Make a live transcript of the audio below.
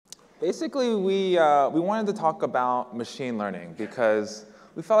Basically, we wanted to talk about machine learning because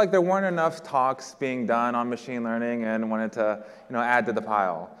we felt like there weren't enough talks being done on machine learning and wanted to add to the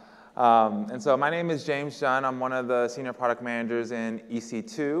pile. And so my name is James Jun. I'm one of the senior product managers in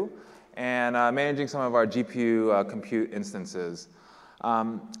EC2 and managing some of our GPU compute instances.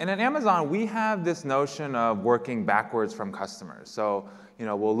 And at Amazon, we have this notion of working backwards from customers. So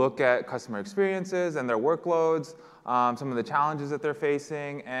we'll look at customer experiences and their workloads, some of the challenges that they're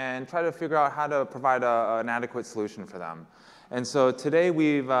facing, and try to figure out how to provide an adequate solution for them. And so today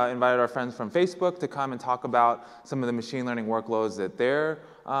we've invited our friends from Facebook to come and talk about some of the machine learning workloads that they're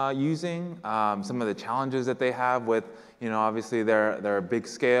using, some of the challenges that they have with, obviously they're a big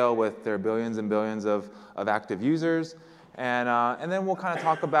scale with their billions and billions of active users. And then we'll kind of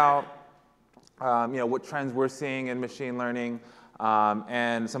talk about what trends we're seeing in machine learning,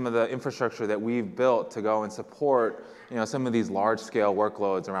 and some of the infrastructure that we've built to go and support some of these large-scale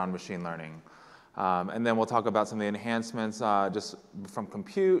workloads around machine learning. And then we'll talk about some of the enhancements just from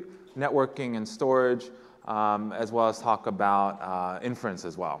compute, networking, and storage, as well as talk about inference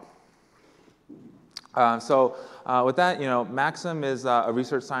as well. So with that, Maxim is a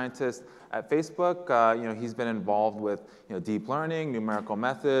research scientist at Facebook. He's been involved with deep learning, numerical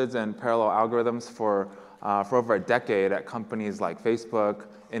methods, and parallel algorithms for over a decade at companies like Facebook,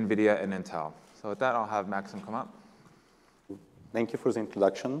 NVIDIA, and Intel. So with that, I'll have Maxim come up. Thank you for the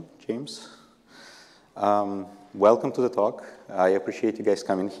introduction, James. Welcome to the talk. I appreciate you guys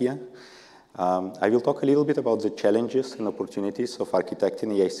coming here. I will talk a little bit about the challenges and opportunities of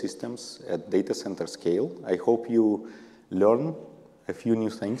architecting AI systems at data center scale. I hope you learn a few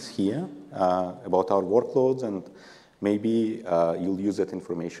new things here about our workloads, and maybe you'll use that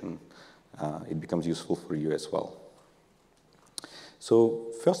information. It becomes useful for you as well.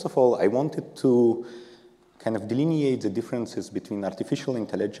 So first of all, I wanted to kind of delineate the differences between artificial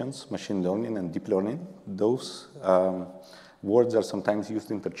intelligence, machine learning, and deep learning. Those words are sometimes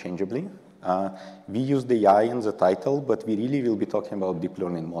used interchangeably. We use the AI in the title, but we really will be talking about deep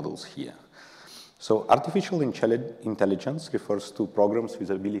learning models here. So artificial intelligence refers to programs with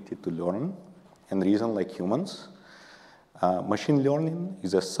the ability to learn and reason like humans. Machine learning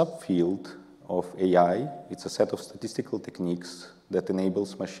is a subfield of AI. It's a set of statistical techniques that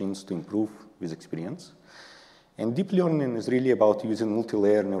enables machines to improve with experience. And deep learning is really about using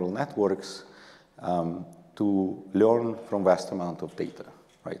multi-layer neural networks to learn from vast amount of data,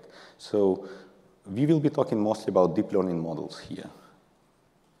 right? So we will be talking mostly about deep learning models here.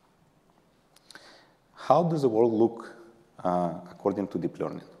 How does the world look according to deep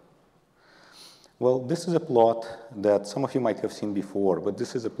learning? Well, this is a plot that some of you might have seen before, but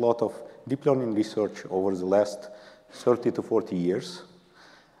this is a plot of deep learning research over the last 30 to 40 years.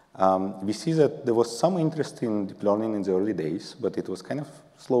 We see that there was some interest in deep learning in the early days, but it was kind of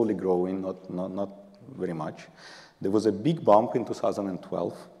slowly growing, not very much. There was a big bump in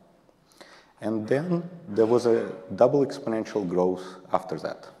 2012, and then there was a double exponential growth after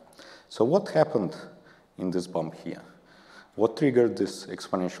that. So what happened in this bump here? What triggered this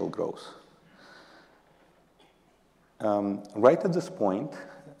exponential growth? Right at this point,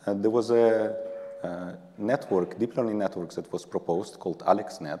 there was a network, deep learning networks that was proposed called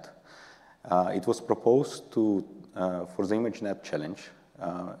AlexNet. It was proposed for the ImageNet challenge,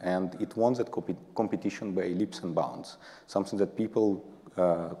 and it won that competition by leaps and bounds, something that people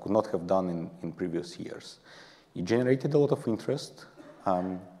could not have done in previous years. It generated a lot of interest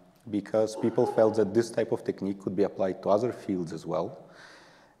because people felt that this type of technique could be applied to other fields as well,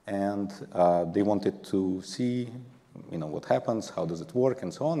 and they wanted to see what happens, how does it work,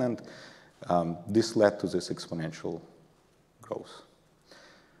 and so on, and this led to this exponential growth.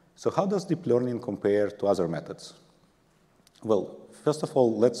 So how does deep learning compare to other methods? Well, first of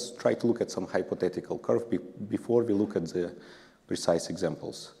all, let's try to look at some hypothetical curve before we look at the precise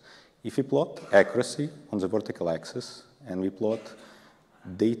examples. If we plot accuracy on the vertical axis, and we plot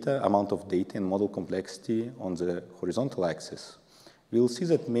amount of data and model complexity on the horizontal axis, we'll see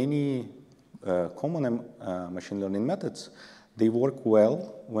that many common machine learning methods, they work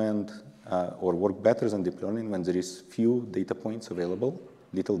well when, or work better than deep learning when there is few data points available,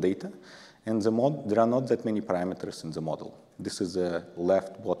 little data, and there are not that many parameters in the model. This is the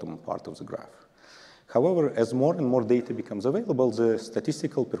left bottom part of the graph. However, as more and more data becomes available, the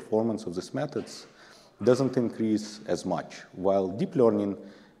statistical performance of these methods doesn't increase as much, while deep learning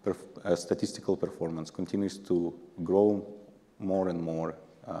statistical performance continues to grow more and more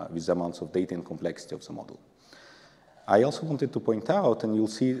with the amounts of data and complexity of the model. I also wanted to point out, and you'll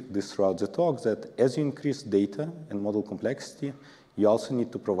see this throughout the talk, that as you increase data and model complexity, you also need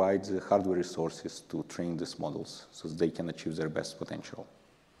to provide the hardware resources to train these models so that they can achieve their best potential.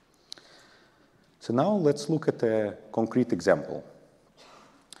 So now let's look at a concrete example.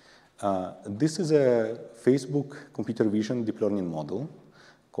 This is a Facebook computer vision deep learning model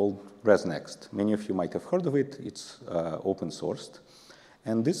called ResNext. Many of you might have heard of it. It's open sourced.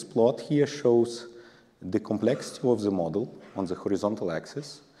 And this plot here shows the complexity of the model on the horizontal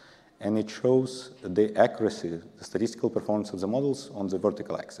axis, and it shows the accuracy, the statistical performance of the models on the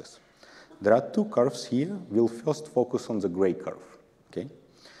vertical axis. There are two curves here. We'll first focus on the gray curve, okay?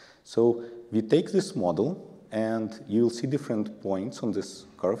 So we take this model, and you'll see different points on this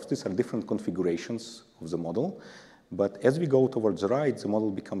curve. These are different configurations of the model. But as we go towards the right, the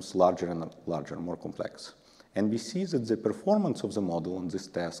model becomes larger and larger, more complex. And we see that the performance of the model on this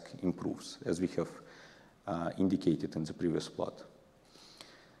task improves, as we have indicated in the previous plot.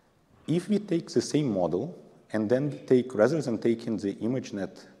 If we take the same model, and then we take, rather than taking the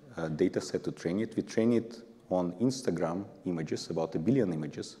ImageNet data set to train it, we train it on Instagram images, about 1 billion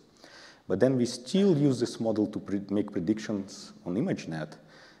images. But then we still use this model to make predictions on ImageNet,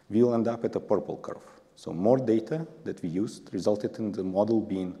 we'll end up at a purple curve. So more data that we used resulted in the model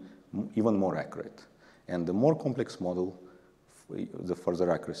being even more accurate. And the more complex model, the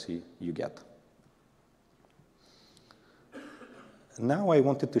further accuracy you get. Now I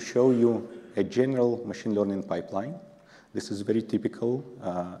wanted to show you a general machine learning pipeline. This is very typical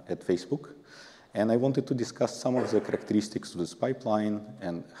at Facebook. And I wanted to discuss some of the characteristics of this pipeline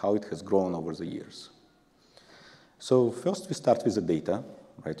and how it has grown over the years. So first we start with the data,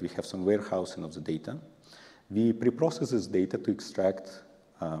 right? We have some warehousing of the data. We preprocess this data to extract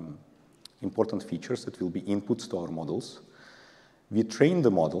important features that will be inputs to our models. We train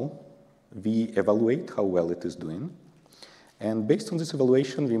the model. We evaluate how well it is doing. And based on this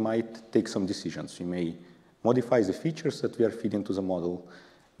evaluation, we might take some decisions. We may modify the features that we are feeding to the model.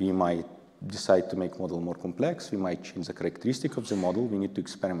 We might decide to make the model more complex. We might change the characteristic of the model. We need to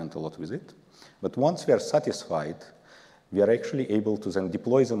experiment a lot with it. But once we are satisfied, we are actually able to then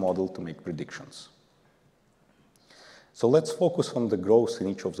deploy the model to make predictions. So let's focus on the growth in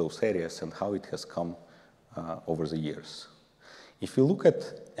each of those areas and how it has come over the years. If you look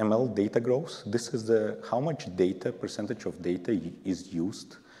at ML data growth, this is how much data, percentage of data is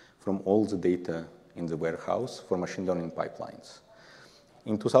used from all the data in the warehouse for machine learning pipelines.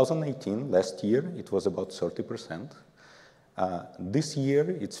 In 2018, last year, it was about 30%. This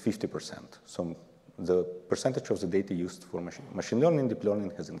year, it's 50%. So the percentage of the data used for machine learning, deep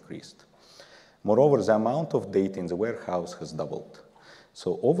learning has increased. Moreover, the amount of data in the warehouse has doubled.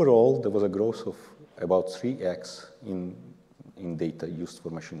 So overall, there was a growth of about 3x in data used for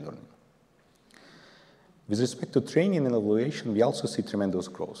machine learning. With respect to training and evaluation, we also see tremendous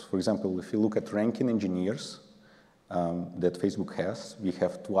growth. For example, if you look at ranking engineers that Facebook has, we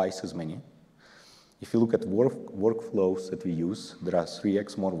have twice as many. If you look at workflows that we use, there are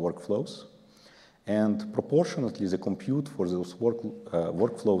 3x more workflows. And proportionately, the compute for those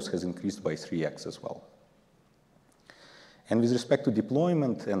workflows has increased by 3x as well. And with respect to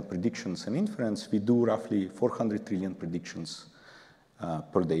deployment and predictions and inference, we do roughly 400 trillion predictions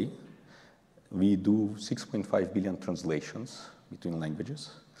per day. We do 6.5 billion translations between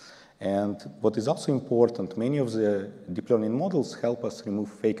languages. And what is also important, many of the deep learning models help us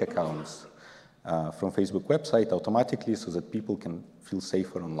remove fake accounts from Facebook website automatically so that people can feel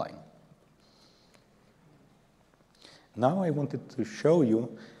safer online. Now I wanted to show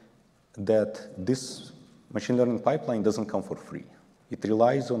you that this machine learning pipeline doesn't come for free. It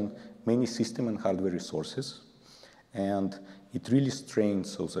relies on many system and hardware resources, and it really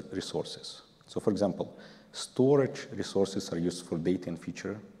strains those resources. So for example, storage resources are used for data and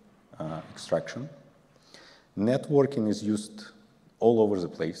feature extraction. Networking is used all over the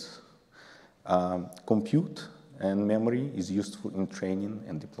place. Compute and memory is used in training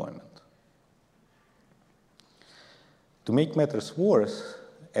and deployment. To make matters worse,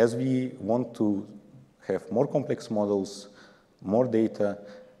 as we want to have more complex models, more data,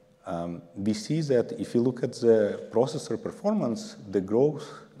 we see that if you look at the processor performance, the growth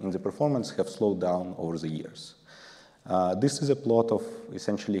in the performance have slowed down over the years. This is a plot of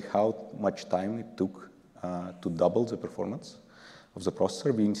essentially how much time it took to double the performance of the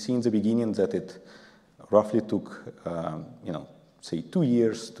processor. We see in the beginning that it roughly took, say 2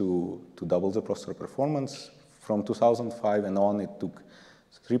 years to double the processor performance. From 2005 and on, it took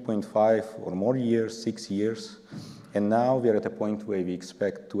 3.5 or more years, 6 years. And now we're at a point where we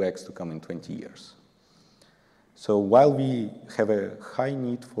expect 2x to come in 20 years. So while we have a high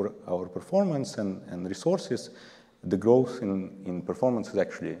need for our performance and resources, the growth in performance is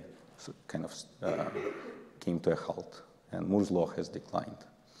actually kind of came to a halt, and Moore's law has declined.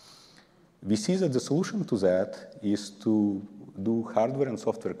 We see that the solution to that is to do hardware and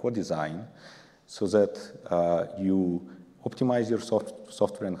software co-design so that you optimize your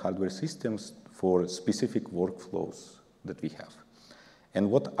software and hardware systems for specific workflows that we have.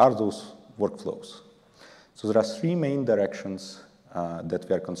 And what are those workflows? So there are three main directions that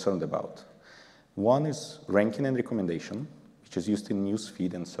we are concerned about. One is ranking and recommendation, which is used in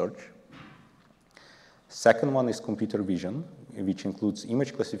newsfeed and search. Second one is computer vision, which includes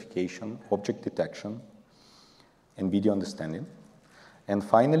image classification, object detection, and video understanding. And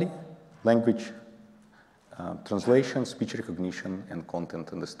finally, language translation, speech recognition, and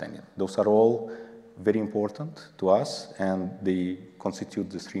content understanding. Those are all very important to us, and they constitute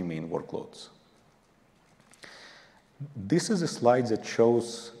the three main workloads. This is a slide that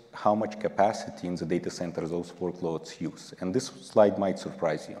shows how much capacity in the data center those workloads use. And this slide might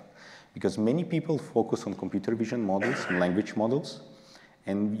surprise you, because many people focus on computer vision models and language models.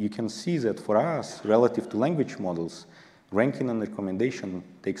 And you can see that for us, relative to language models, ranking and recommendation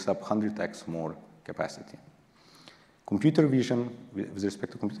takes up 100x more capacity. Computer vision, with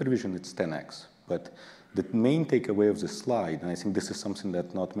respect to computer vision, it's 10x. But the main takeaway of this slide, and I think this is something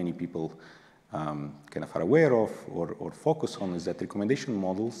that not many people kind of are aware of or focus on, is that recommendation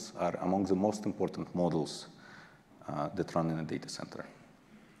models are among the most important models that run in a data center.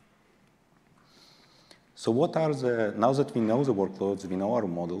 So what are now that we know the workloads, we know our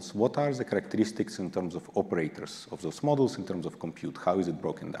models, what are the characteristics in terms of operators of those models, in terms of compute? How is it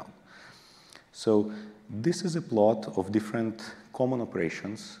broken down? So this is a plot of different common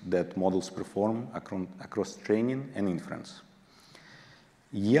operations that models perform across training and inference.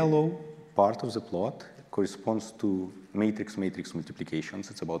 Yellow part of the plot corresponds to matrix-matrix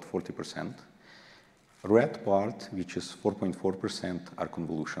multiplications. It's about 40%. Red part, which is 4.4%, are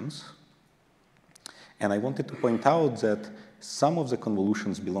convolutions. And I wanted to point out that some of the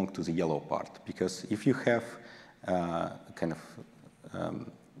convolutions belong to the yellow part, because if you have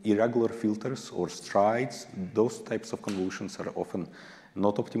irregular filters or strides, those types of convolutions are often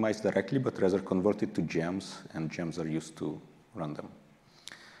not optimized directly, but rather converted to gems, and gems are used to run them.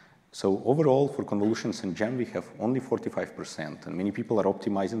 So overall, for convolutions in GEM, we have only 45%, and many people are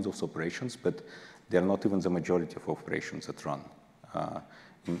optimizing those operations, but they're not even the majority of operations that run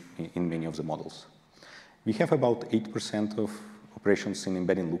in many of the models. We have about 8% of operations in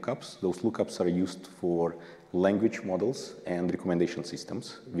embedding lookups. Those lookups are used for language models and recommendation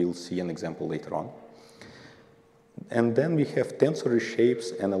systems. We'll see an example later on. And then we have tensor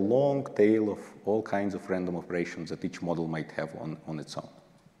reshapes and a long tail of all kinds of random operations that each model might have on its own.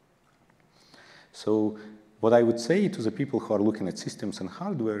 So what I would say to the people who are looking at systems and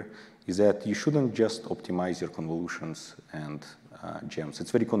hardware is that you shouldn't just optimize your convolutions and gems.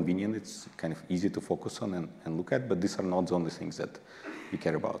 It's very convenient. It's kind of easy to focus on and look at, but these are not the only things that we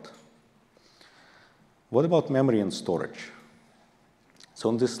care about. What about memory and storage? So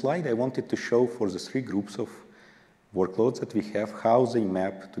on this slide, I wanted to show for the three groups of workloads that we have how they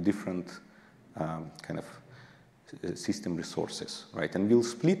map to different system resources, right? And we'll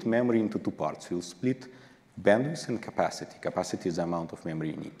split memory into two parts. We'll split bandwidth and capacity. Capacity is the amount of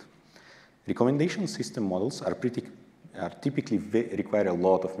memory you need. Recommendation system models are typically require a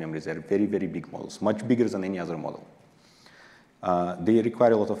lot of memory. They're very, very big models, much bigger than any other model. They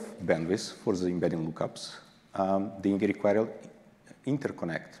require a lot of bandwidth for the embedding lookups. They require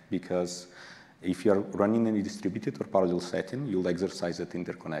interconnect, because if you're running in a distributed or parallel setting, you'll exercise that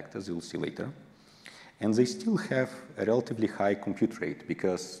interconnect, as you'll see later. And they still have a relatively high compute rate,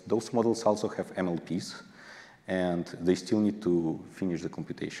 because those models also have MLPs, and they still need to finish the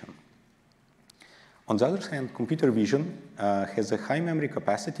computation. On the other hand, computer vision has a high memory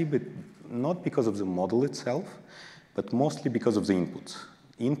capacity, but not because of the model itself, but mostly because of the inputs.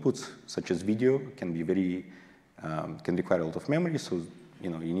 Inputs, such as video, can require a lot of memory, so you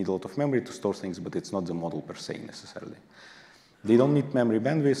need a lot of memory to store things, but it's not the model per se necessarily. They don't need memory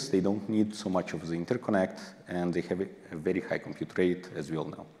bandwidth, they don't need so much of the interconnect, and they have a very high compute rate, as we all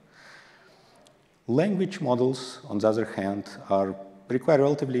know. Language models, on the other hand, require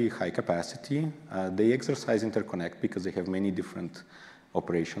relatively high capacity. They exercise interconnect because they have many different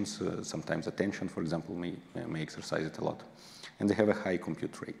operations. Sometimes attention, for example, may exercise it a lot. And they have a high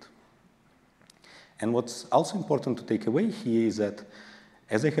compute rate. And what's also important to take away here is that,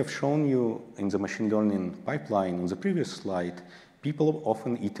 as I have shown you in the machine learning pipeline on the previous slide, people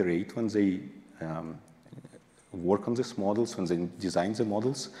often iterate when they work on these models, when they design the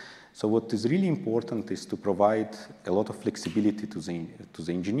models. So what is really important is to provide a lot of flexibility to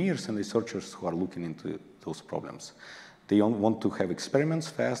the engineers and researchers who are looking into those problems. They want to have experiments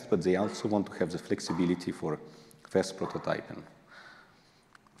fast, but they also want to have the flexibility for fast prototyping.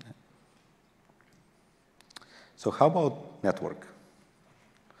 So how about network?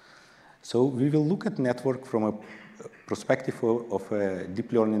 So we will look at network from a perspective of a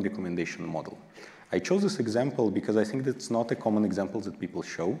deep learning recommendation model. I chose this example because I think that's not a common example that people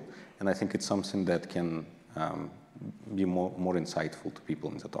show, and I think it's something that can be more insightful to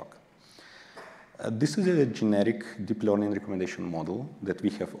people in the talk. This is a generic deep learning recommendation model that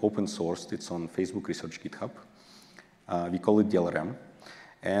we have open sourced. It's on Facebook Research GitHub. We call it DLRM.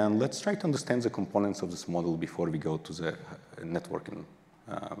 And let's try to understand the components of this model before we go to the networking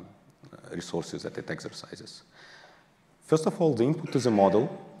resources that it exercises. First of all, the input to the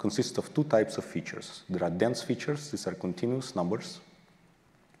model consists of two types of features. There are dense features. These are continuous numbers,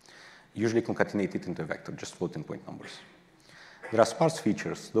 usually concatenated into a vector, just floating point numbers. There are sparse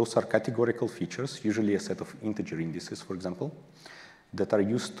features. Those are categorical features, usually a set of integer indices, for example, that are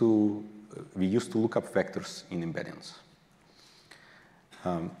we use to look up vectors in embeddings.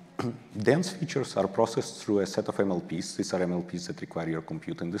 Dense features are processed through a set of MLPs. These are MLPs that require your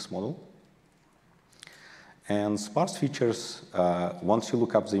compute in this model. And sparse features, once you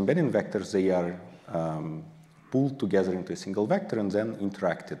look up the embedding vectors, they are pulled together into a single vector and then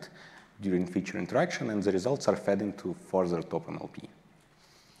interacted during feature interaction, and the results are fed into further top MLP.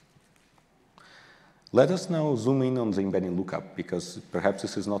 Let us now zoom in on the embedding lookup, because perhaps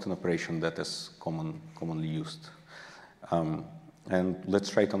this is not an operation that is commonly used. And let's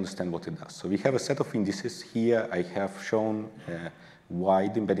try to understand what it does. So we have a set of indices. Here I have shown a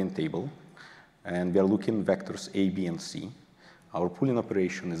wide embedding table, and we are looking vectors A, B, and C. Our pooling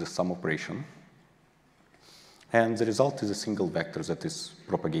operation is a sum operation. And the result is a single vector that is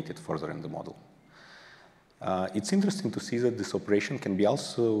propagated further in the model. It's interesting to see that this operation can be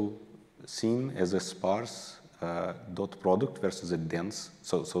also seen as a sparse dot product versus a dense.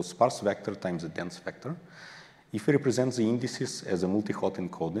 So sparse vector times a dense vector. If we represent the indices as a multi-hot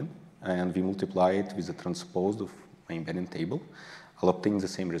encoding, and we multiply it with the transpose of my embedding table, I'll obtain the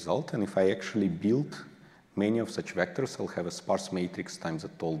same result. And if I actually build many of such vectors, I'll have a sparse matrix times a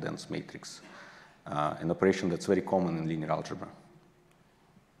tall dense matrix. An operation that's very common in linear algebra.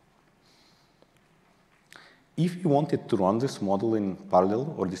 If we wanted to run this model in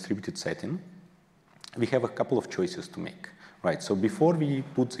parallel or distributed setting, we have a couple of choices to make. Right, so before we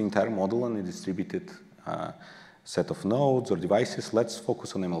put the entire model on a distributed set of nodes or devices, let's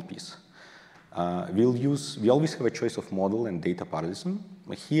focus on MLPs. We always have a choice of model and data parallelism.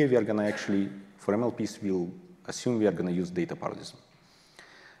 Here we are going to actually, for MLPs, we'll assume we are going to use data parallelism.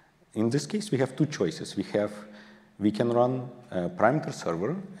 In this case, we have two choices. We can run a parameter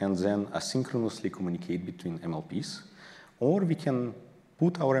server and then asynchronously communicate between MLPs, or we can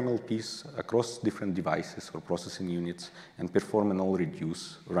put our MLPs across different devices or processing units and perform an all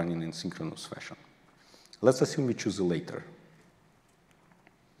reduce running in synchronous fashion. Let's assume we choose the latter.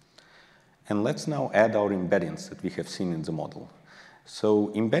 And let's now add our embeddings that we have seen in the model. So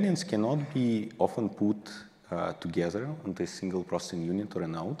embeddings cannot be often put together onto a single processing unit or a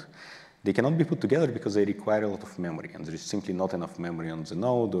node. They cannot be put together because they require a lot of memory, and there is simply not enough memory on the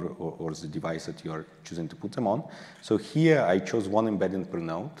node or the device that you are choosing to put them on. So here I chose one embedding per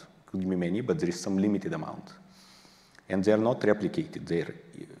node. Could be many, but there is some limited amount. And they are not replicated.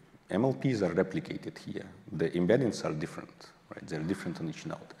 MLPs are replicated here. The embeddings are different. Right? They're different on each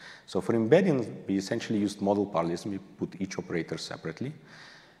node. So for embeddings, we essentially used model parallelism. We put each operator separately.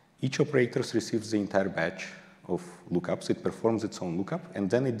 Each operator receives the entire batch of lookups. It performs its own lookup, and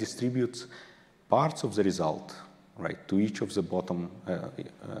then it distributes parts of the result, right, to each of the bottom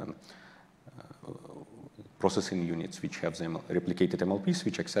processing units which have the replicated MLPs,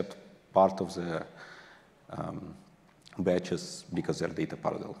 which accept part of the batches because they're data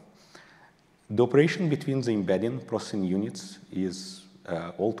parallel. The operation between the embedding processing units is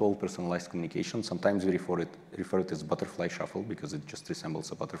all-to-all personalized communication. Sometimes we refer it as butterfly shuffle because it just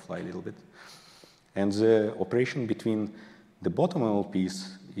resembles a butterfly a little bit. And the operation between the bottom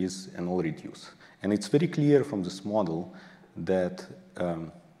MLPs is an all reduce. And it's very clear from this model that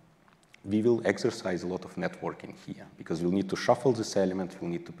we will exercise a lot of networking here because we'll need to shuffle this element,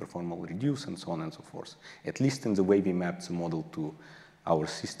 we'll need to perform all reduce, and so on and so forth, at least in the way we map the model to our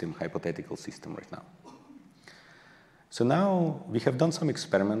system, hypothetical system right now. So now we have done some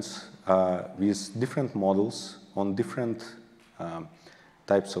experiments with different models on different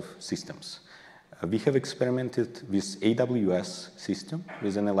types of systems. We have experimented with AWS system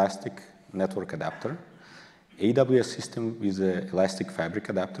with an elastic network adapter, AWS system with an elastic fabric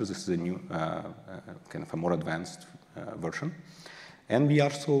adapter. This is a new, kind of a more advanced version. And we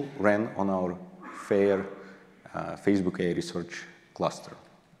also ran on our FAIR Facebook AI research cluster.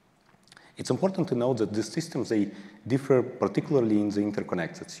 It's important to note that these systems, they differ particularly in the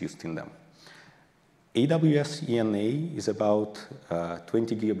interconnect that's used in them. AWS ENA is about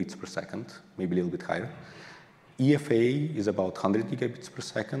 20 gigabits per second, maybe a little bit higher. EFA is about 100 gigabits per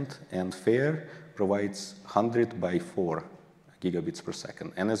second, and FAIR provides 100 by 4 gigabits per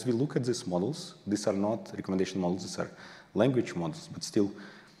second. And as we look at these models, these are not recommendation models, these are language models, but still,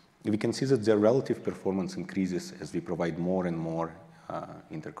 we can see that their relative performance increases as we provide more and more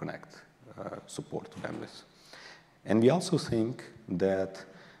interconnect support to bandwidth. And we also think that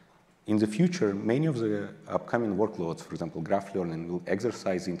in the future, many of the upcoming workloads, for example, graph learning, will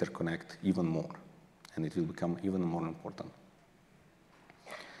exercise interconnect even more, and it will become even more important.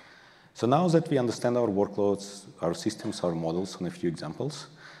 So now that we understand our workloads, our systems, our models on a few examples,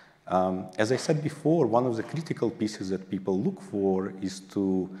 as I said before, one of the critical pieces that people look for is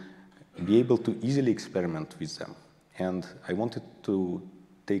to be able to easily experiment with them. And I wanted to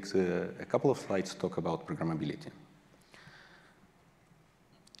take a couple of slides to talk about programmability.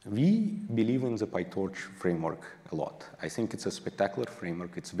 We believe in the PyTorch framework a lot. I think it's a spectacular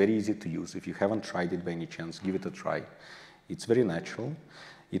framework. It's very easy to use. If you haven't tried it by any chance, give it a try. It's very natural.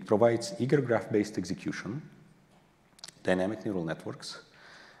 It provides eager graph-based execution, dynamic neural networks.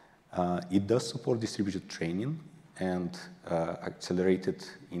 It does support distributed training and accelerated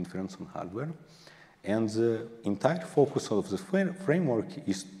inference on hardware. And the entire focus of the framework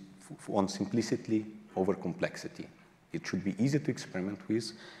is on simplicity over complexity. It should be easy to experiment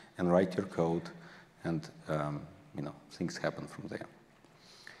with and write your code, and things happen from there.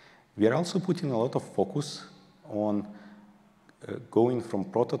 We are also putting a lot of focus on going from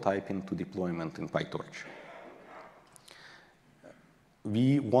prototyping to deployment in PyTorch.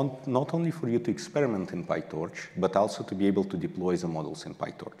 We want not only for you to experiment in PyTorch, but also to be able to deploy the models in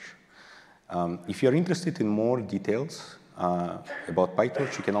PyTorch. If you're interested in more details about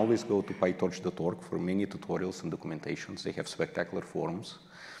PyTorch, you can always go to pytorch.org for many tutorials and documentations. They have spectacular forums.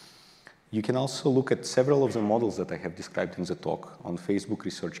 You can also look at several of the models that I have described in the talk on Facebook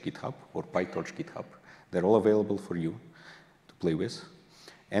Research GitHub or PyTorch GitHub. They're all available for you to play with.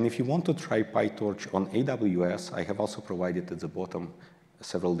 And if you want to try PyTorch on AWS, I have also provided at the bottom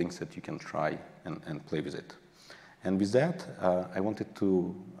several links that you can try and play with it. And with that, I wanted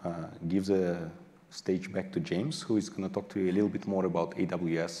to give the stage back to James, who is going to talk to you a little bit more about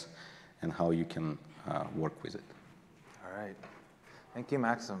AWS and how you can work with it. All right. Thank you,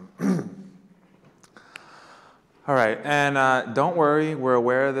 Maxim. All right, and don't worry, we're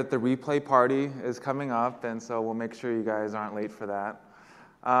aware that the replay party is coming up, and so we'll make sure you guys aren't late for that.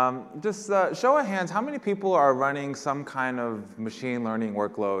 Just show of hands, how many people are running some kind of machine learning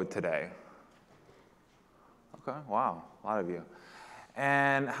workload today? Okay, wow, a lot of you.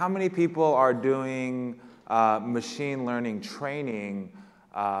 And how many people are doing machine learning training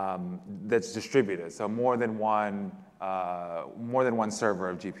that's distributed, so more than one server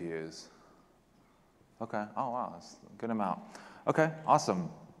of GPUs? Okay, oh wow, that's a good amount. Okay, awesome.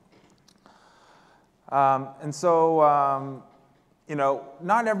 And so,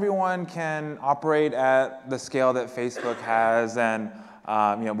 not everyone can operate at the scale that Facebook has, and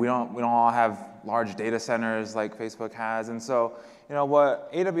we don't all have large data centers like Facebook has, and so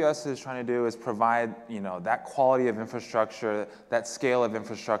what AWS is trying to do is provide that quality of infrastructure, that scale of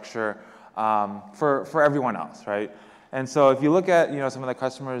infrastructure for everyone else, right? And so if you look at some of the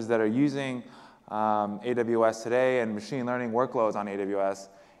customers that are using AWS today and machine learning workloads on AWS,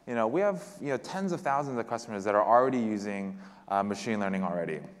 we have tens of thousands of customers that are already using machine learning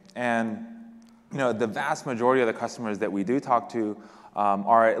already. And the vast majority of the customers that we do talk to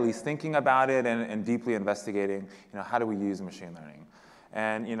are at least thinking about it and deeply investigating, how do we use machine learning?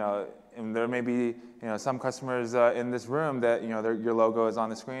 And and there may be some customers in this room that your logo is on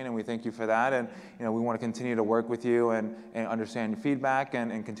the screen, and we thank you for that. And we want to continue to work with you and understand your feedback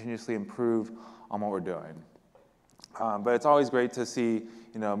and continuously improve on what we're doing. But it's always great to see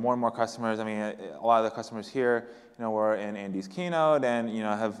more and more customers. I mean, a lot of the customers here were in Andy's keynote and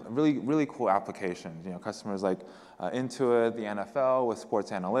have really cool applications. Customers like Intuit, the NFL with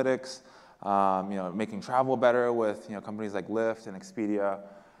sports analytics, making travel better with companies like Lyft and Expedia.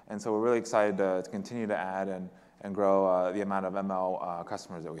 And so we're really excited to continue to add and grow the amount of ML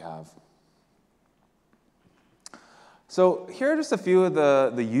customers that we have. So here are just a few of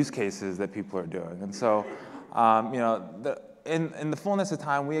the use cases that people are doing. And so, in the fullness of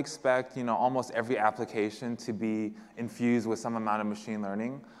time, we expect almost every application to be infused with some amount of machine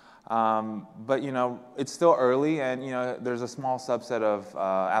learning. But it's still early, and there's a small subset of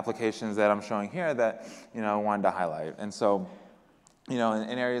applications that I'm showing here that I wanted to highlight. And so, in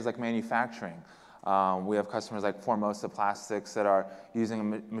areas like manufacturing, we have customers like Formosa Plastics that are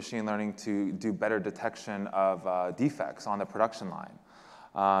using machine learning to do better detection of defects on the production line.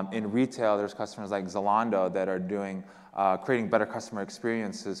 In retail, there's customers like Zalando that are doing, creating better customer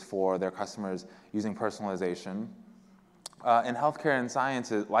experiences for their customers using personalization. In healthcare and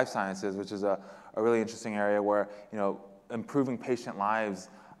sciences, life sciences, which is a really interesting area where improving patient lives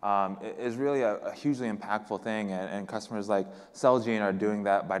is really a hugely impactful thing, and customers like Celgene are doing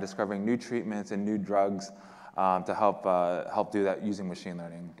that by discovering new treatments and new drugs to help do that using machine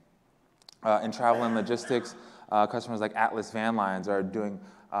learning. In travel and logistics, customers like Atlas Van Lines are doing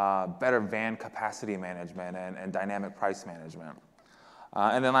better van capacity management and dynamic price management.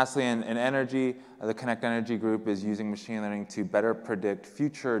 And then lastly, in energy, the Connect Energy group is using machine learning to better predict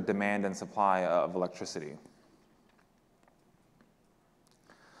future demand and supply of electricity.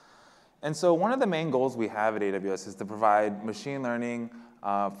 And so one of the main goals we have at AWS is to provide machine learning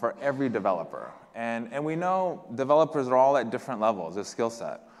for every developer. And we know developers are all at different levels of skill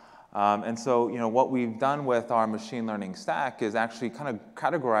set. And so what we've done with our machine learning stack is actually kind of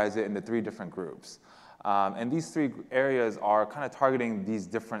categorize it into 3 different groups. And these 3 areas are kind of targeting these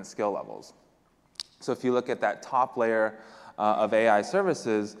different skill levels. So if you look at that top layer of AI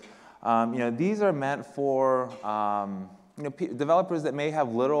services, these are meant for developers that may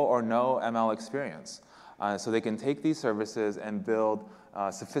have little or no ML experience. So they can take these services and build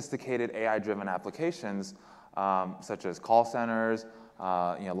sophisticated AI-driven applications, such as call centers,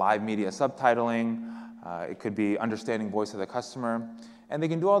 live media subtitling. It could be understanding voice of the customer. And they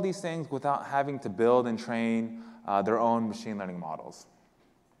can do all these things without having to build and train their own machine learning models.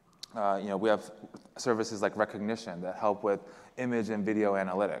 We have services like Rekognition that help with image and video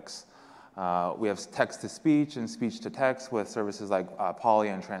analytics. We have text-to-speech and speech-to-text with services like Poly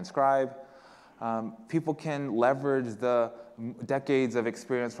and Transcribe. People can leverage the decades of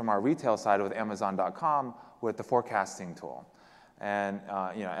experience from our retail side with Amazon.com with the forecasting tool. And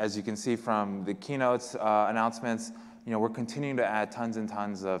as you can see from the keynotes announcements, we're continuing to add tons and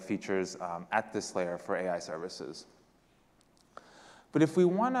tons of features at this layer for AI services. But if we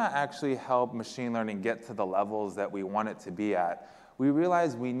want to actually help machine learning get to the levels that we want it to be at, we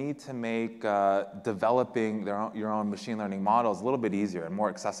realize we need to make developing your own machine learning models a little bit easier and more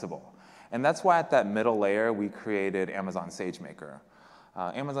accessible. And that's why at that middle layer, we created Amazon SageMaker.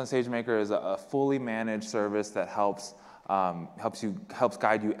 Amazon SageMaker is a fully managed service that helps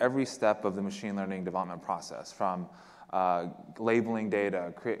guide you every step of the machine learning development process, from labeling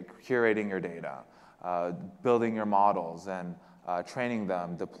data, curating your data, building your models, and training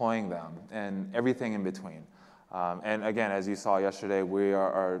them, deploying them, and everything in between. And again, as you saw yesterday, we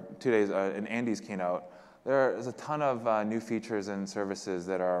are 2 days in Andy's keynote. There is a ton of new features and services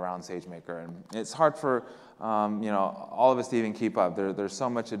that are around SageMaker, and it's hard for all of us to even keep up. There's so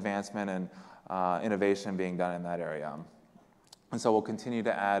much advancement and innovation being done in that area. And so we'll continue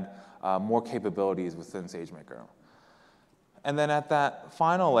to add more capabilities within SageMaker. And then at that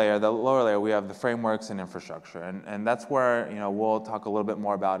final layer, the lower layer, we have the frameworks and infrastructure. And that's where we'll talk a little bit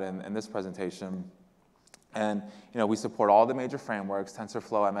more about in this presentation. And we support all the major frameworks: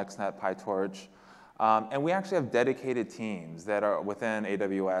 TensorFlow, MXNet, PyTorch. And we actually have dedicated teams that are within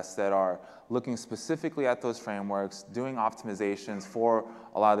AWS that are looking specifically at those frameworks, doing optimizations for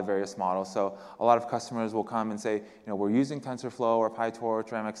a lot of the various models. So a lot of customers will come and say, we're using TensorFlow or PyTorch or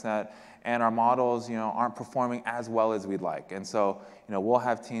MXNet, and our models aren't performing as well as we'd like. And so we'll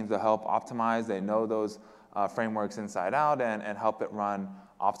have teams that help optimize. They know those frameworks inside out and help it run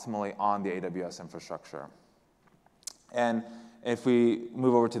optimally on the AWS infrastructure. And if we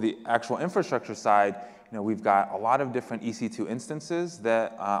move over to the actual infrastructure side, we've got a lot of different EC2 instances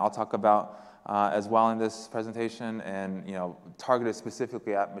that I'll talk about as well in this presentation, and targeted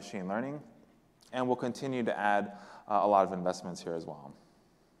specifically at machine learning. And we'll continue to add a lot of investments here as well.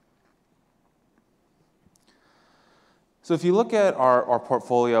 So if you look at our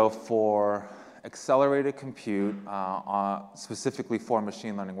portfolio for accelerated compute, specifically for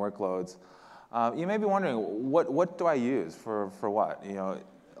machine learning workloads, you may be wondering, what do I use for what? A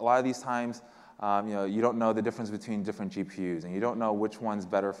lot of these times, you don't know the difference between different GPUs, and you don't know which one's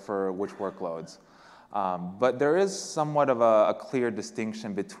better for which workloads. But there is somewhat of a clear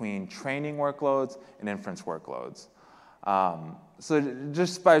distinction between training workloads and inference workloads. So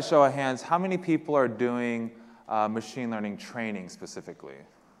just by show of hands, how many people are doing machine learning training specifically?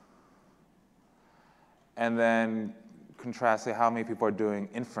 And then contrast how many people are doing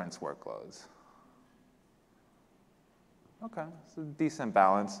inference workloads. Okay, it's a decent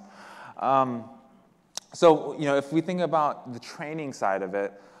balance. So if we think about the training side of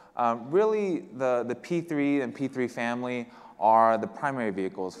it, really the P3 and P3 family are the primary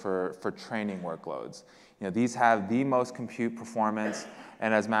vehicles for training workloads. These have the most compute performance,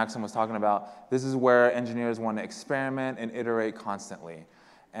 and as Maxim was talking about, this is where engineers want to experiment and iterate constantly.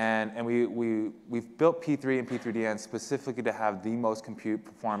 And we've built P3 and P3DN specifically to have the most compute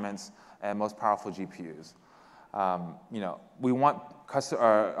performance and most powerful GPUs. We want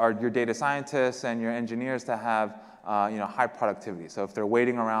your data scientists and your engineers to have high productivity. So if they're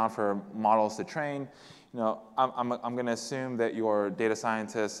waiting around for models to train, I'm going to assume that your data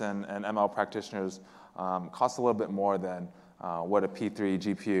scientists and ML practitioners cost a little bit more than what a P3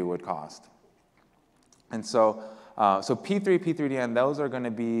 GPU would cost. And so P3, P3DN, those are going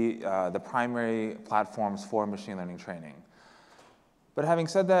to be the primary platforms for machine learning training. But having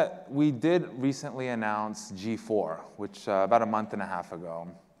said that, we did recently announce G4, which about a month and a half ago.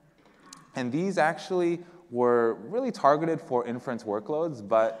 And these actually were really targeted for inference workloads,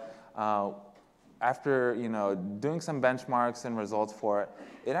 but after doing some benchmarks and results for it,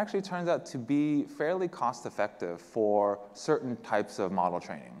 it actually turns out to be fairly cost-effective for certain types of model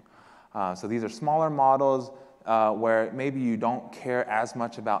training. So these are smaller models where maybe you don't care as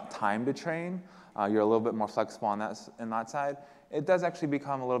much about time to train. You're a little bit more flexible on that side. It does actually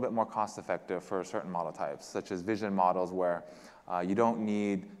become a little bit more cost-effective for certain model types, such as vision models where you don't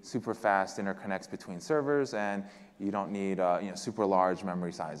need super fast interconnects between servers and you don't need super large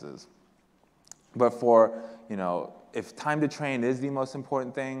memory sizes. But for, if time to train is the most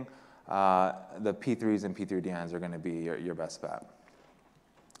important thing, the P3s and P3DNs are going to be your best bet.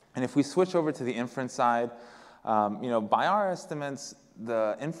 And if we switch over to the inference side, by our estimates,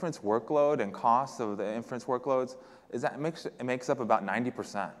 the inference workload and cost of the inference workloads it makes up about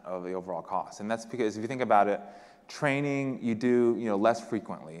 90% of the overall cost. And that's because if you think about it, training you do less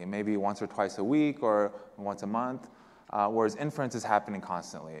frequently, maybe once or twice a week or once a month, whereas inference is happening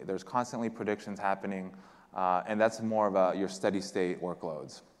constantly. There's constantly predictions happening, and that's more of your steady state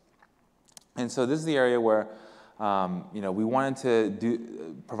workloads. And so this is the area where we wanted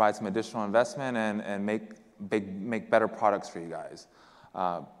to provide some additional investment and make better products for you guys.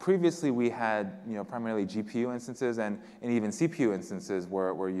 Previously, we had primarily GPU instances and even CPU instances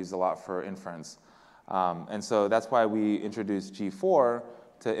were used a lot for inference. And so that's why we introduced G4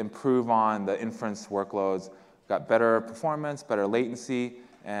 to improve on the inference workloads, got better performance, better latency,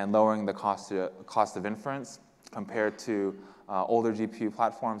 and lowering the cost of inference compared to older GPU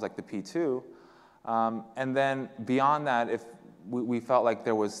platforms like the P2. And then beyond that, if we felt like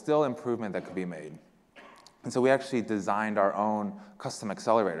there was still improvement that could be made. And so we actually designed our own custom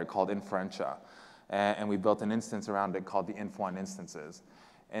accelerator called Inferentia. And we built an instance around it called the Inf1 instances.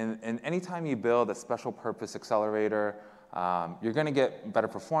 And anytime you build a special purpose accelerator, you're going to get better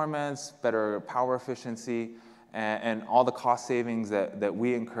performance, better power efficiency, and all the cost savings that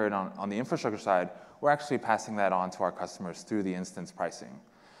we incurred on the infrastructure side, we're actually passing that on to our customers through the instance pricing.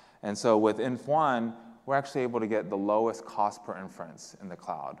 And so with Inf1, we're actually able to get the lowest cost per inference in the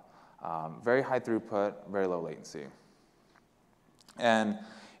cloud. Very high throughput, very low latency. And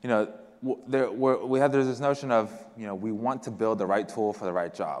there's this notion of we want to build the right tool for the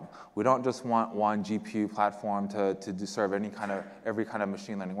right job. We don't just want one GPU platform to serve every kind of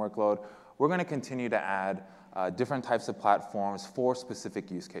machine learning workload. We're going to continue to add different types of platforms for specific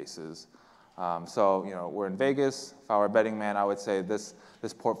use cases. So we're in Vegas. If I were a betting man, I would say this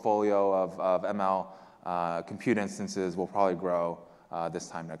portfolio of ML compute instances will probably grow this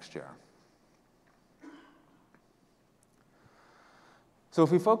time next year. So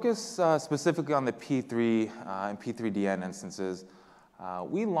if we focus specifically on the P3 and P3DN instances,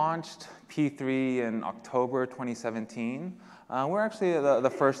 we launched P3 in October 2017. We're actually the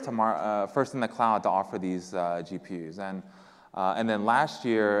first in the cloud to offer these GPUs. And then last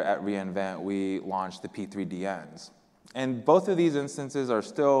year at reInvent, we launched the P3DNs. And both of these instances are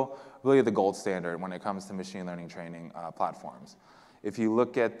still really the gold standard when it comes to machine learning training platforms. If you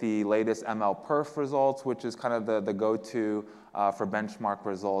look at the latest MLPerf results, which is kind of the go-to for benchmark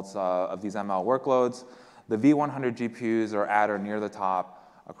results of these ML workloads, the V100 GPUs are at or near the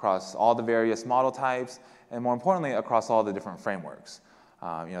top across all the various model types, and more importantly, across all the different frameworks.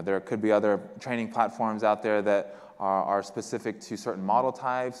 There could be other training platforms out there that are specific to certain model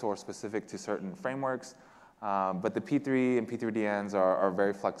types or specific to certain frameworks, but the P3 and P3DNs are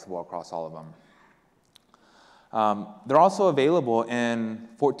very flexible across all of them. They're also available in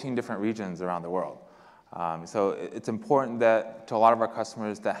 14 different regions around the world. So it's important that to a lot of our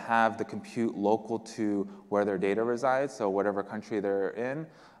customers to have the compute local to where their data resides, so whatever country they're in.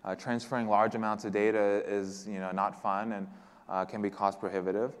 Transferring large amounts of data is not fun and can be cost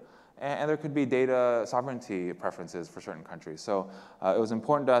prohibitive. And there could be data sovereignty preferences for certain countries. So it was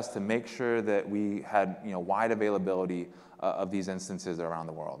important to us to make sure that we had wide availability of these instances around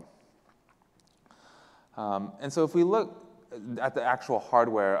the world. And so if we look at the actual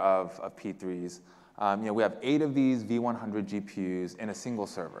hardware of P3s, we have 8 of these V100 GPUs in a single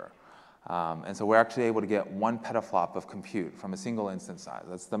server. And so we're actually able to get 1 petaflop of compute from a single instance size.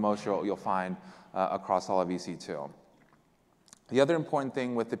 That's the most you'll find across all of EC2. The other important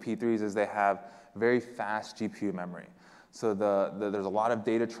thing with the P3s is they have very fast GPU memory. So there's a lot of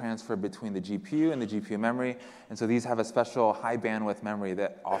data transfer between the GPU and the GPU memory, and so these have a special high bandwidth memory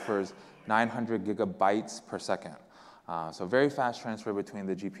that offers 900 gigabytes per second. So very fast transfer between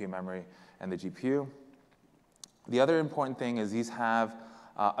the GPU memory and the GPU. The other important thing is these have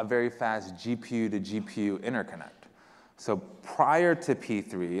a very fast GPU to GPU interconnect. So prior to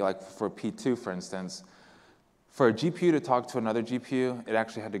P3, like for P2 for instance, for a GPU to talk to another GPU, it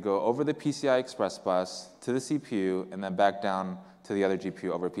actually had to go over the PCI Express bus to the CPU and then back down to the other GPU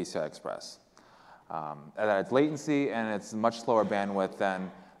over PCI Express. And it's latency and it's much slower bandwidth than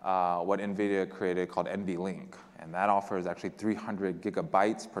what NVIDIA created called NVLink. And that offers actually 300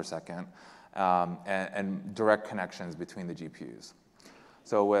 gigabytes per second and direct connections between the GPUs.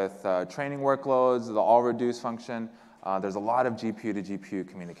 So with training workloads, the all-reduce function, there's a lot of GPU to GPU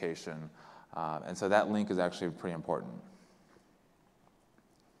communication. And so that link is actually pretty important.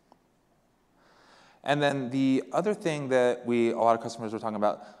 And then the other thing that a lot of customers were talking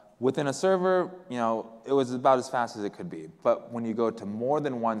about, within a server, it was about as fast as it could be. But when you go to more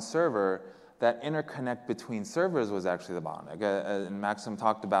than one server, that interconnect between servers was actually the bottleneck. And Maxim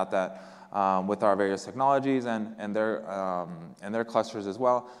talked about that with our various technologies and their clusters as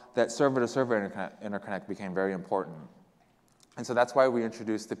well, that server-to-server interconnect became very important. And so that's why we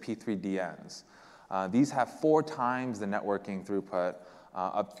introduced the P3DNs. These have 4 times the networking throughput,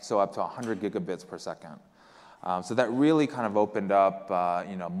 up to 100 gigabits per second. So that really kind of opened up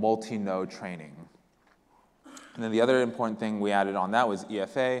multi-node training. And then the other important thing we added on that was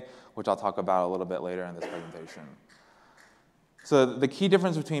EFA, which I'll talk about a little bit later in this presentation. So the key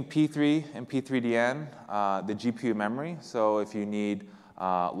difference between P3 and P3DN, the GPU memory. So if you need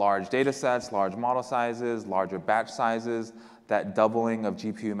large data sets, large model sizes, larger batch sizes, that doubling of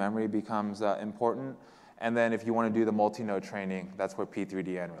GPU memory becomes important. And then if you want to do the multi-node training, that's where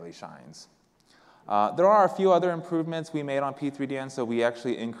P3DN really shines. There are a few other improvements we made on P3DN. So we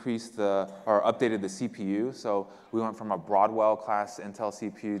actually updated the CPU. So we went from a Broadwell class Intel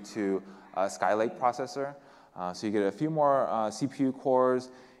CPU to a Skylake processor. So you get a few more CPU cores.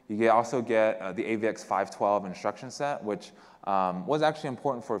 You also get the AVX512 instruction set, which was actually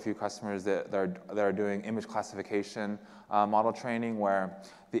important for a few customers that are doing image classification model training, where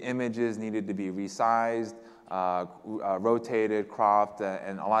the images needed to be resized, rotated, cropped,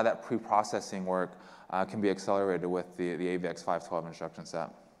 and a lot of that pre-processing work can be accelerated with the AVX512 instruction set.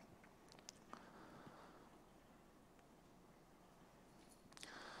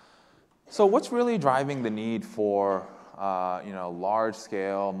 So what's really driving the need for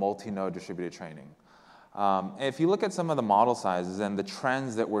large-scale, multi-node distributed training? If you look at some of the model sizes and the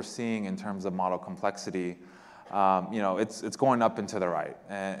trends that we're seeing in terms of model complexity, it's going up and to the right.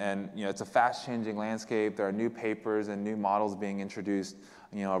 And it's a fast-changing landscape. There are new papers and new models being introduced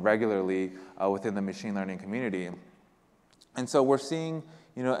regularly within the machine learning community. And so we're seeing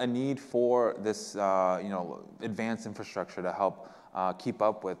a need for this advanced infrastructure to help keep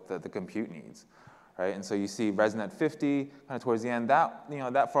up with the compute needs. Right? And so you see ResNet 50 kind of towards the end.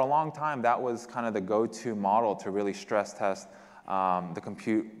 That for a long time, that was kind of the go-to model to really stress test the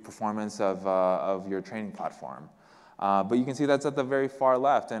compute performance of your training platform. But you can see that's at the very far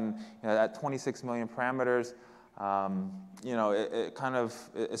left, and at 26 million parameters, it kind of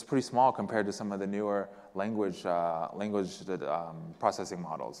is pretty small compared to some of the newer language processing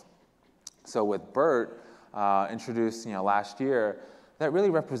models. So with BERT, introduced last year, that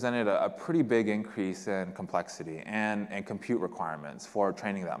really represented a pretty big increase in complexity and compute requirements for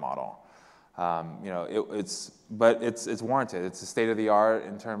training that model. But it's warranted. It's the state of the art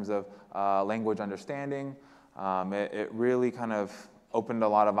in terms of language understanding. It really kind of opened a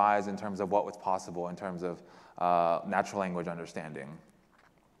lot of eyes in terms of what was possible in terms of natural language understanding.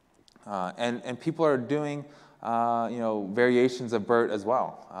 And people are doing variations of BERT as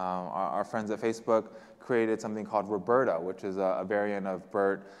well. Our friends at Facebook created something called Roberta, which is a variant of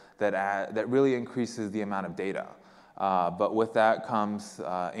BERT that really increases the amount of data. But with that comes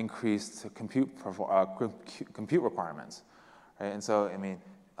increased compute requirements, right? And so, I mean,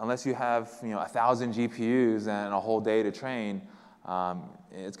 unless you have 1,000 GPUs and a whole day to train,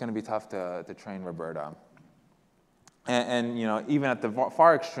 it's going to be tough to train Roberta. And even at the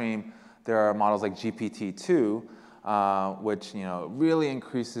far extreme, there are models like GPT-2, which really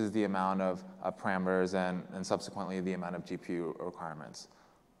increases the amount of parameters and subsequently the amount of GPU requirements.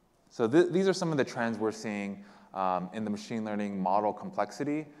 So these are some of the trends we're seeing in the machine learning model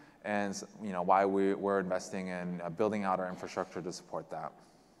complexity and why we're investing in building out our infrastructure to support that.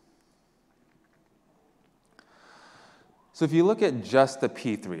 So if you look at just the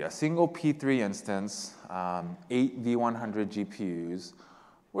P3, a single P3 instance, 8 V100 GPUs,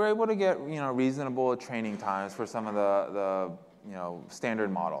 we're able to get reasonable training times for some of the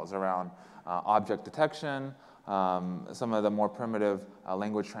standard models around object detection, some of the more primitive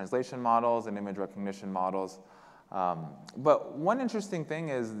language translation models and image recognition models. But one interesting thing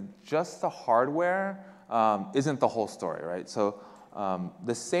is just the hardware isn't the whole story, right? So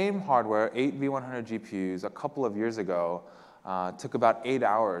the same hardware, 8 V100 GPUs, a couple of years ago, took about 8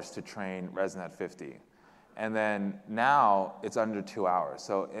 hours to train ResNet 50. And then now it's under 2 hours,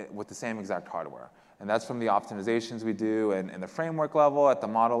 so with the same exact hardware. And that's from the optimizations we do and the framework level, at the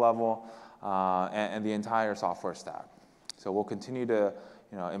model level, and the entire software stack. So we'll continue to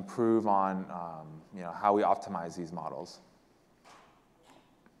improve on how we optimize these models.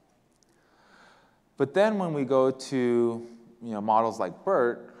 But then when we go to models like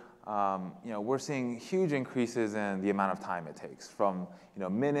BERT, we're seeing huge increases in the amount of time it takes, from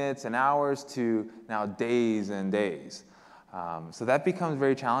minutes and hours to now days and days. So that becomes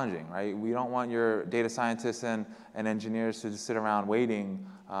very challenging, right? We don't want your data scientists and engineers to just sit around waiting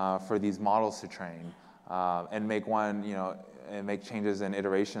for these models to train and make and make changes and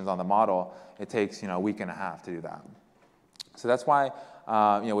iterations on the model. It takes a week and a half to do that. So that's why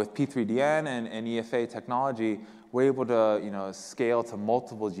with P3DN and EFA technology, we're able to scale to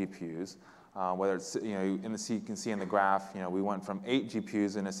multiple GPUs. Whether it's you can see in the graph, we went from 8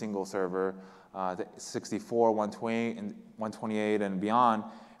 GPUs in a single server to 64, 128, and beyond.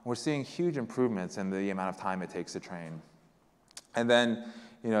 We're seeing huge improvements in the amount of time it takes to train. And then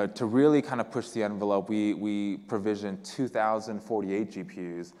to really kind of push the envelope, we provisioned 2,048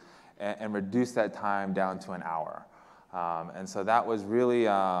 GPUs and reduced that time down to an hour. And so that was really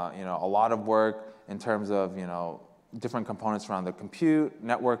a lot of work in terms of different components around the compute,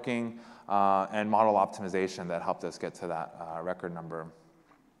 networking, and model optimization that helped us get to that record number.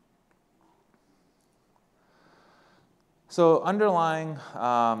 So underlying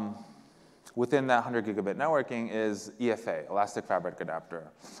within that 100 gigabit networking is EFA, Elastic Fabric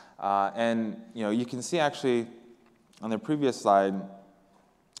Adapter. And you can see actually on the previous slide,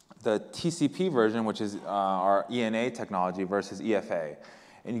 the TCP version, which is our ENA technology, versus EFA.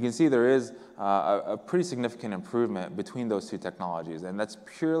 And you can see there is a pretty significant improvement between those two technologies, and that's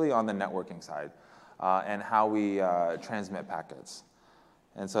purely on the networking side and how we transmit packets.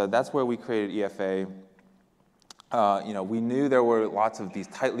 And so that's where we created EFA. We knew there were lots of these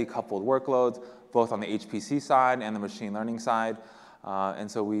tightly coupled workloads, both on the HPC side and the machine learning side. And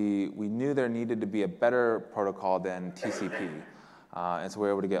so we knew there needed to be a better protocol than TCP. And so we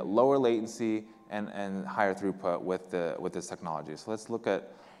were able to get lower latency and higher throughput with this technology. So let's look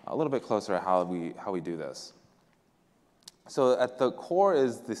at a little bit closer at how we do this. So at the core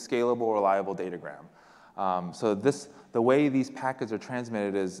is the scalable, reliable datagram. So the way these packets are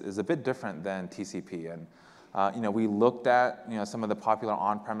transmitted is a bit different than TCP. And we looked at some of the popular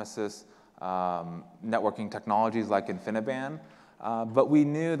on-premises networking technologies like InfiniBand, but we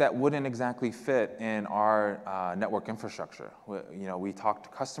knew that wouldn't exactly fit in our network infrastructure. We talk to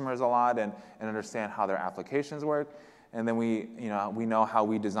customers a lot and understand how their applications work, and then we know how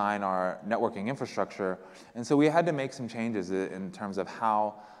we design our networking infrastructure, and so we had to make some changes in terms of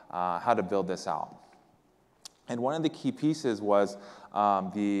how to build this out. And one of the key pieces was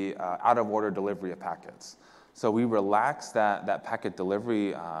the out-of-order delivery of packets. So we relaxed that packet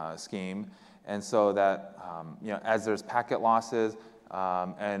delivery scheme, and so that as there's packet losses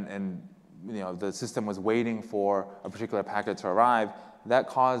and the system was waiting for a particular packet to arrive, that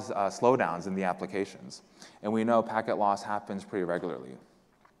caused slowdowns in the applications. And we know packet loss happens pretty regularly.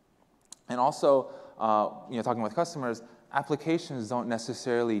 And also, talking with customers, applications don't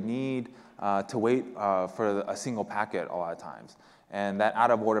necessarily need to wait for a single packet a lot of times. And that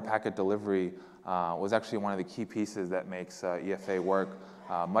out-of-order packet delivery was actually one of the key pieces that makes EFA work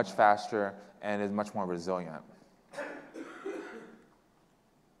much faster and is much more resilient.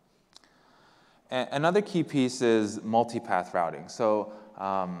 Another key piece is multipath routing. So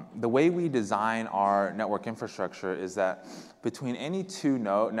the way we design our network infrastructure is that between any two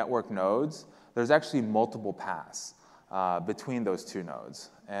network nodes, there's actually multiple paths between those two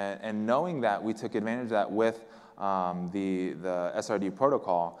nodes. And knowing that, we took advantage of that with the SRD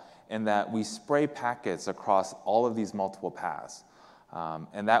protocol, in that we spray packets across all of these multiple paths.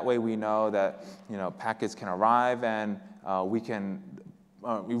 And that way we know that packets can arrive and we can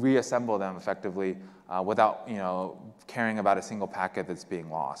reassemble them effectively without caring about a single packet that's being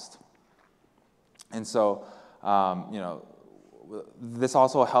lost. And so this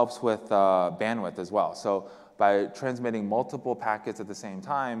also helps with bandwidth as well. So by transmitting multiple packets at the same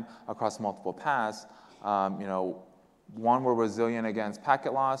time across multiple paths, one, we're resilient against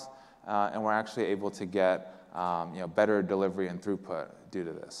packet loss, and we're actually able to get better delivery and throughput due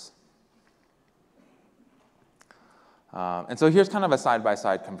to this. And so here's kind of a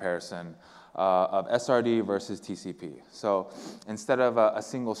side-by-side comparison of SRD versus TCP. So instead of a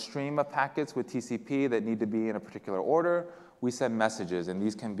single stream of packets with TCP that need to be in a particular order, we send messages, and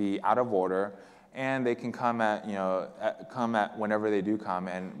these can be out of order, and they can come at whenever they do come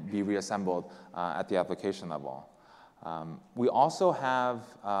and be reassembled at the application level. We also have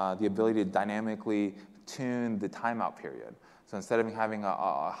the ability to dynamically tune the timeout period. So instead of having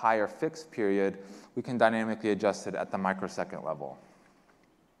a higher fixed period, we can dynamically adjust it at the microsecond level.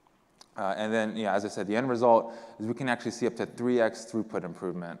 And then, as I said, the end result is we can actually see up to 3x throughput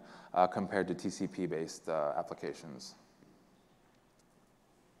improvement compared to TCP-based applications.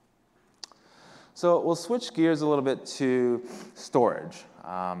 So we'll switch gears a little bit to storage.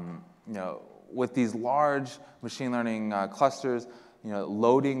 With these large machine learning clusters,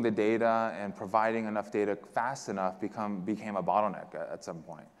 loading the data and providing enough data fast enough became a bottleneck at some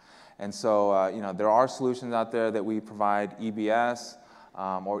point. And so, there are solutions out there that we provide, EBS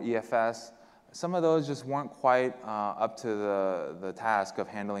or EFS. Some of those just weren't quite up to the task of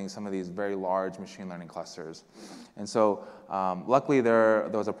handling some of these very large machine learning clusters. And so, luckily, there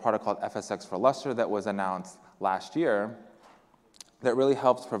was a product called FSx for Lustre that was announced last year that really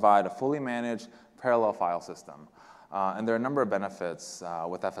helps provide a fully managed parallel file system. And there are a number of benefits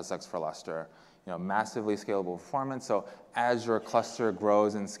with FSx for Lustre. Massively scalable performance. So as your cluster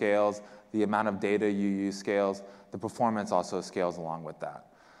grows and scales, the amount of data you use scales. The performance also scales along with that.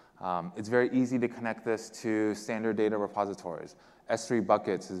 It's very easy to connect this to standard data repositories. S3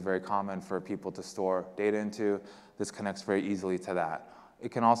 buckets is very common for people to store data into. This connects very easily to that.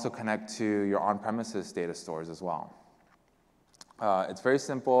 It can also connect to your on-premises data stores as well. It's very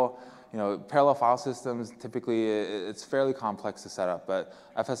simple. Parallel file systems, typically, it's fairly complex to set up, but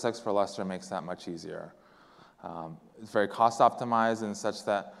FSx for Lustre makes that much easier. It's very cost optimized in such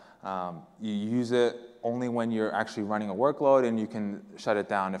that you use it only when you're actually running a workload, and you can shut it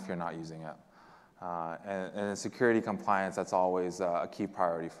down if you're not using it. And security compliance, that's always a key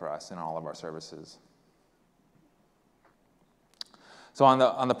priority for us in all of our services. So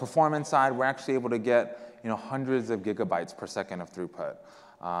on the performance side, we're actually able to get hundreds of gigabytes per second of throughput.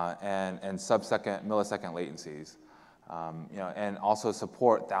 And millisecond latencies, and also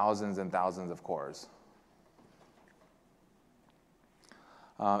support thousands and thousands of cores.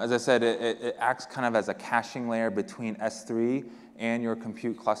 As I said, it acts kind of as a caching layer between S3 and your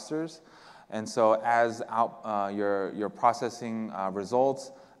compute clusters. And so as you're processing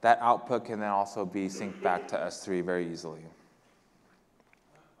results, that output can then also be synced back to S3 very easily.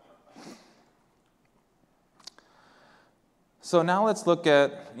 So now let's look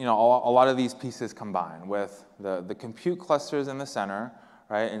at a lot of these pieces combined with the compute clusters in the center,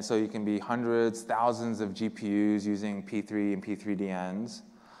 right? And so you can be hundreds, thousands of GPUs using P3 and P3DNs.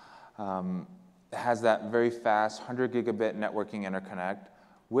 It has that very fast 100 gigabit networking interconnect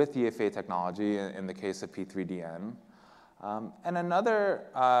with EFA technology in the case of P3DN. And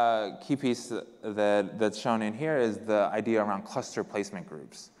another key piece that's shown in here is the idea around cluster placement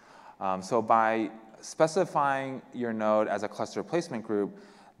groups. So by specifying your node as a cluster placement group,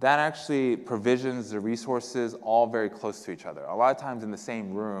 that actually provisions the resources all very close to each other, a lot of times in the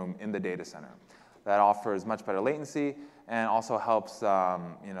same room in the data center. That offers much better latency and also helps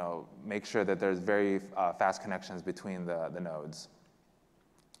make sure that there's very fast connections between the nodes.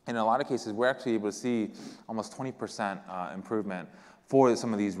 In a lot of cases, we're actually able to see almost 20% improvement for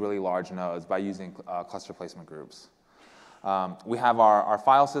some of these really large nodes by using cluster placement groups. We have our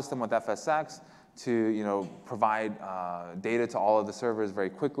file system with FSx to provide data to all of the servers very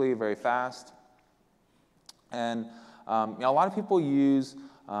quickly, very fast. And a lot of people use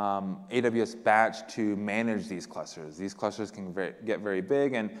AWS Batch to manage these clusters. These clusters can get very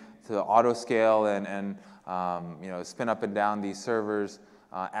big, and to auto scale and spin up and down these servers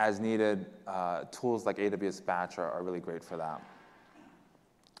as needed, tools like AWS Batch are really great for that.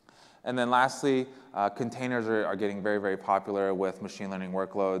 And then lastly, containers are getting very, very popular with machine learning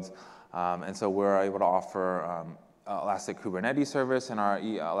workloads. And so we're able to offer Elastic Kubernetes service and our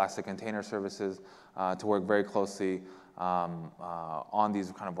Elastic Container Services to work very closely on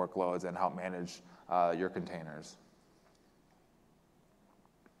these kind of workloads and help manage your containers.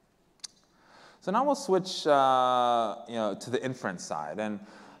 So now we'll switch to the inference side. And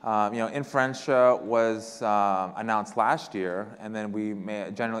Inferentia was announced last year, and then we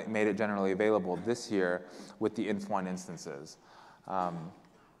made it generally available this year with the Inf1 instances.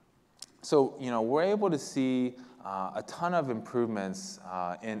 So we're able to see a ton of improvements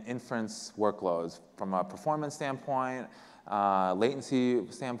in inference workloads from a performance standpoint, latency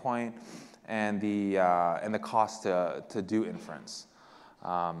standpoint, and the cost to do inference.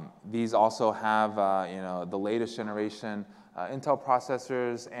 These also have the latest generation Intel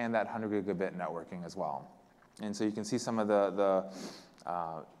processors and that 100 gigabit networking as well. And so you can see some of the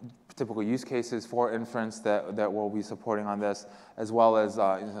typical use cases for inference that we'll be supporting on this, as well as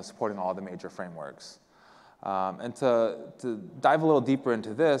supporting all the major frameworks. And to dive a little deeper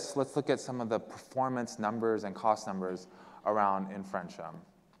into this, let's look at some of the performance numbers and cost numbers around Inferentia.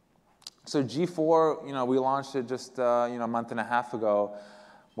 So G4, we launched it just a month and a half ago.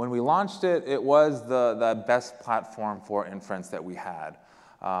 When we launched it, it was the best platform for inference that we had.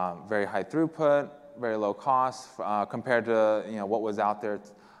 Very high throughput, very low cost compared to what was out there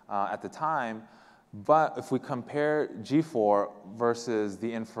at the time. But if we compare G4 versus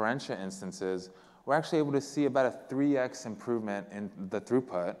the Inferentia instances, we're actually able to see about a 3x improvement in the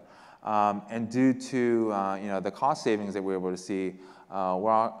throughput. And due to the cost savings that we're able to see,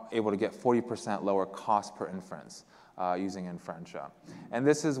 we're able to get 40% lower cost per inference using Inferentia. And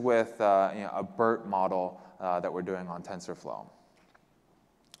this is with a BERT model that we're doing on TensorFlow.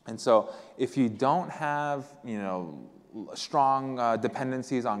 And so if you don't have strong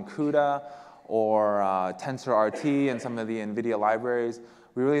dependencies on CUDA or TensorRT and some of the NVIDIA libraries,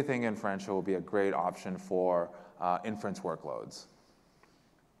 we really think Inferentia will be a great option for inference workloads.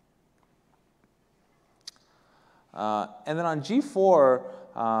 And then on G4,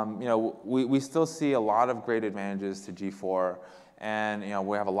 we still see a lot of great advantages to G4, and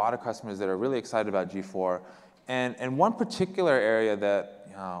we have a lot of customers that are really excited about G4. And one particular area that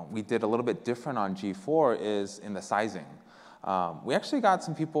we did a little bit different on G4 is in the sizing. We actually got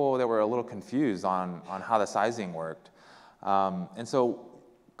some people that were a little confused on how the sizing worked. And so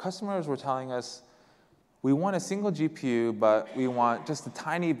customers were telling us, we want a single GPU, but we want just a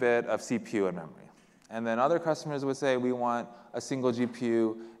tiny bit of CPU and memory. And then other customers would say, we want a single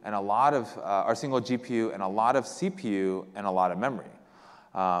GPU and a lot of, or single GPU and a lot of CPU and a lot of memory.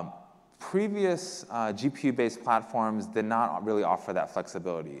 Previous GPU-based platforms did not really offer that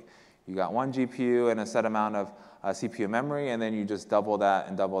flexibility. You got one GPU and a set amount of CPU memory, and then you just double that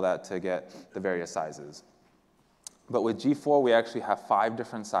and double that to get the various sizes. But with G4, we actually have 5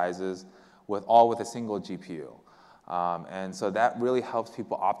 different sizes, all with a single GPU. And so that really helps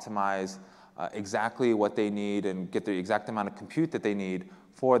people optimize exactly what they need and get the exact amount of compute that they need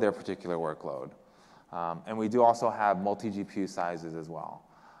for their particular workload. And we do also have multi-GPU sizes as well.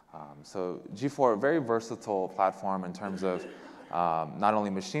 So G4, a very versatile platform in terms of not only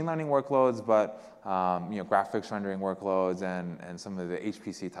machine learning workloads, but graphics rendering workloads and some of the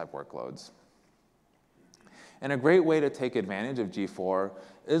HPC type workloads. And a great way to take advantage of G4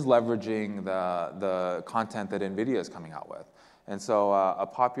 is leveraging the content that NVIDIA is coming out with. And so a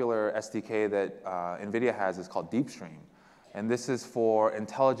popular SDK that NVIDIA has is called DeepStream. And this is for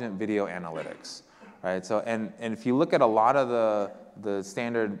intelligent video analytics, right? So, and if you look at a lot of the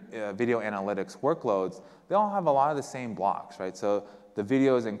standard video analytics workloads, they all have a lot of the same blocks, right? So the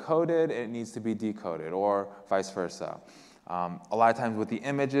video is encoded, and it needs to be decoded, or vice versa. A lot of times with the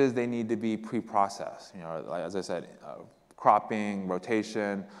images, they need to be pre-processed. Like, as I said, cropping,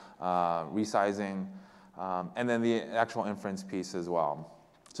 rotation, resizing, and then the actual inference piece as well.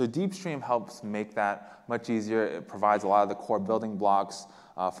 So DeepStream helps make that much easier. It provides a lot of the core building blocks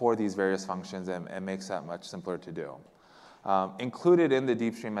for these various functions and makes that much simpler to do. Included in the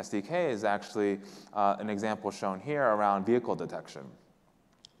DeepStream SDK is actually an example shown here around vehicle detection.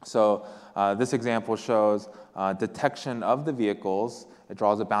 So this example shows detection of the vehicles. It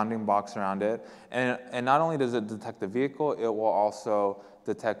draws a bounding box around it. And not only does it detect the vehicle, it will also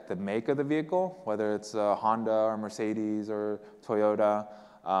detect the make of the vehicle, whether it's a Honda or Mercedes or Toyota.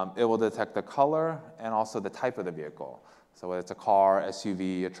 It will detect the color and also the type of the vehicle. So whether it's a car,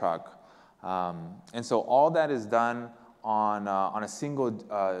 SUV, a truck. And so all that is done on a single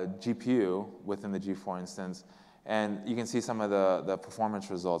GPU within the G4 instance. And you can see some of the performance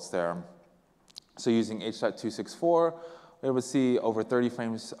results there. So using H.264, we're able to see over 30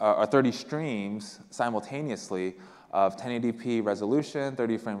 frames, or 30 streams simultaneously of 1080p resolution,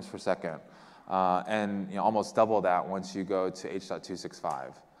 30 frames per second. And almost double that once you go to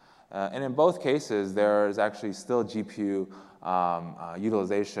H.265. And in both cases, there's actually still GPU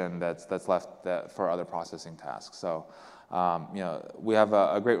utilization that's left for other processing tasks. So we have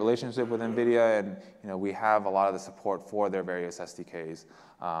a great relationship with NVIDIA, and we have a lot of the support for their various SDKs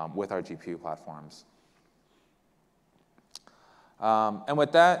with our GPU platforms. And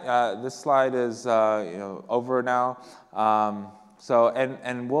with that, this slide is over now.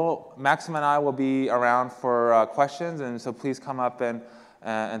 And Maxim and I will be around for questions, and so please come up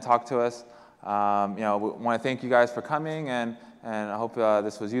and talk to us. We want to thank you guys for coming, and I hope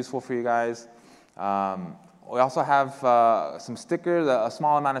this was useful for you guys. We also have some stickers, a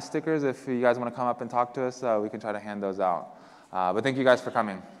small amount of stickers. If you guys want to come up and talk to us, we can try to hand those out. But thank you guys for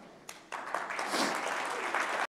coming.